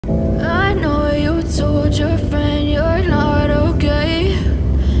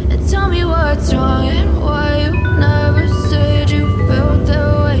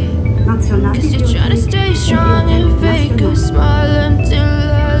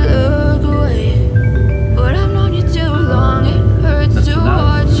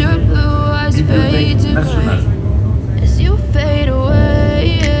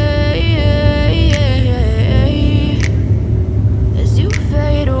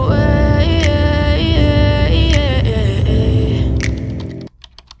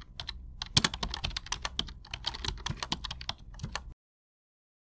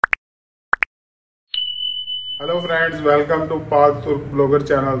friends, welcome to Pak Turk Blogger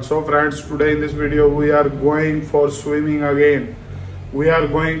channel. So friends, today in this video we are going for swimming again. We are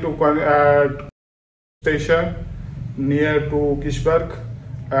going to at station near to Kirchberg,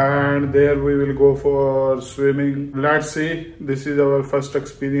 and there we will go for swimming. Let's see, this is our first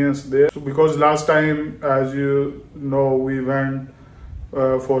experience there. So because last time, as you know, we went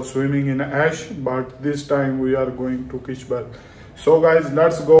for swimming in Esch, but this time we are going to Kirchberg. So guys,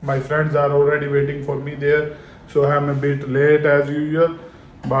 let's go. My friends are already waiting for me there, so I'm a bit late as usual,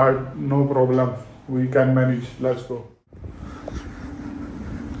 but no problem, we can manage. Let's go.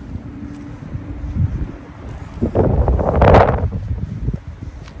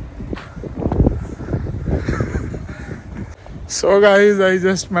 So guys, I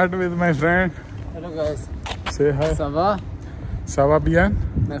just met with my friend. Hello guys. Say hi. Ça va? Ça va bien?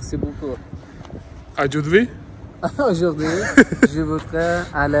 Merci beaucoup. Aujourd'hui? Aujourd'hui, je voudrais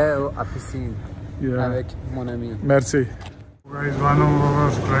aller à la piscine avec mon ami. Merci. Guys, one of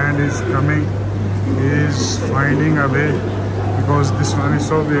our friend is coming. He is finding a way because this one is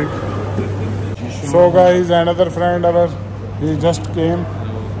so big. So guys, another friend of ours, he just came.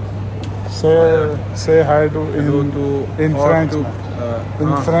 Say hi to in French.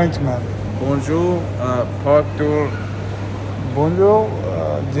 In French, man. Bonjour, Porto. Bonjour,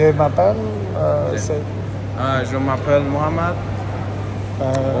 je m'appelle. Je m'appelle Mohamed.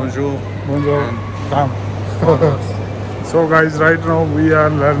 Bonjour. Bonjour. Come. So guys, right now we are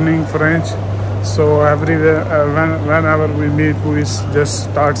learning French. So everywhere, whenever we meet, we just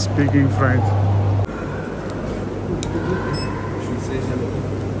start speaking French.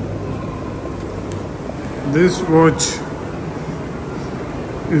 This watch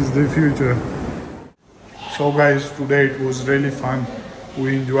is the future. So guys, today it was really fun.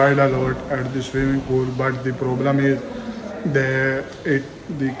 We enjoyed a lot at the swimming pool, but the problem is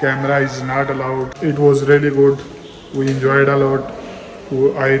the camera is not allowed. It was really good. We enjoyed a lot.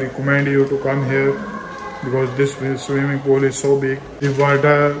 I recommend you to come here because this swimming pool is so big. The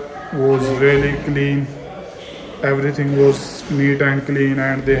water was really clean. Everything was neat and clean,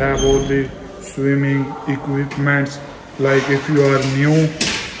 and they have all the swimming equipments. Like if you are new,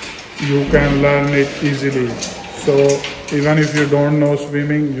 you can learn it easily. So even if you don't know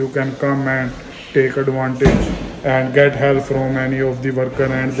swimming, you can come and take advantage and get help from any of the worker,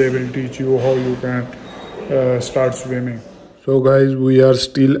 and they will teach you how you can start swimming. So guys, we are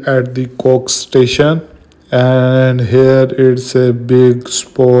still at the Coque station, and here it's a big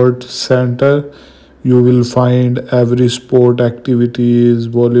sport center. You will find every sport activities,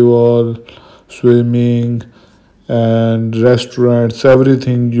 volleyball, swimming, and restaurants,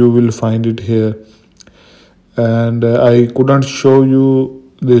 everything you will find it here. And I couldn't show you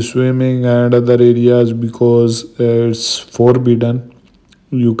the swimming and other areas because it's forbidden.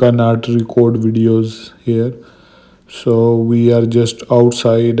 You cannot record videos here. So we are just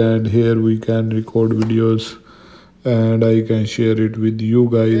outside, and here we can record videos and I can share it with you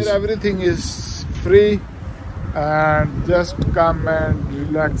guys. Here everything is free, and just come and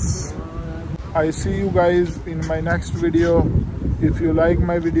relax. I see you guys in my next video. If you like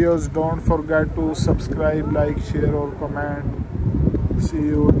my videos, don't forget to subscribe, like, share or comment. See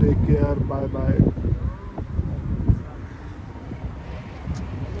you, take care, bye bye.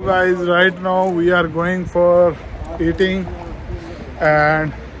 Guys, right now we are going for eating,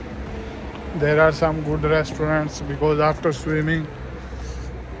 and there are some good restaurants because after swimming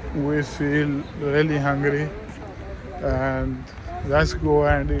we feel really hungry, and let's go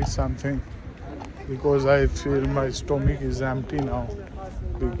and eat something because I feel my stomach is empty now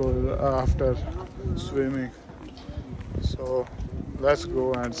because after swimming. So let's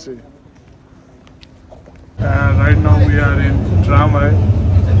go and see. And right now we are in tramway.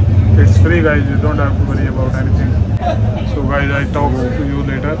 It's free guys, you don't have to worry about anything. So guys, I talk to you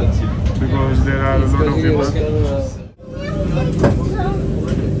later because there are a lot of people.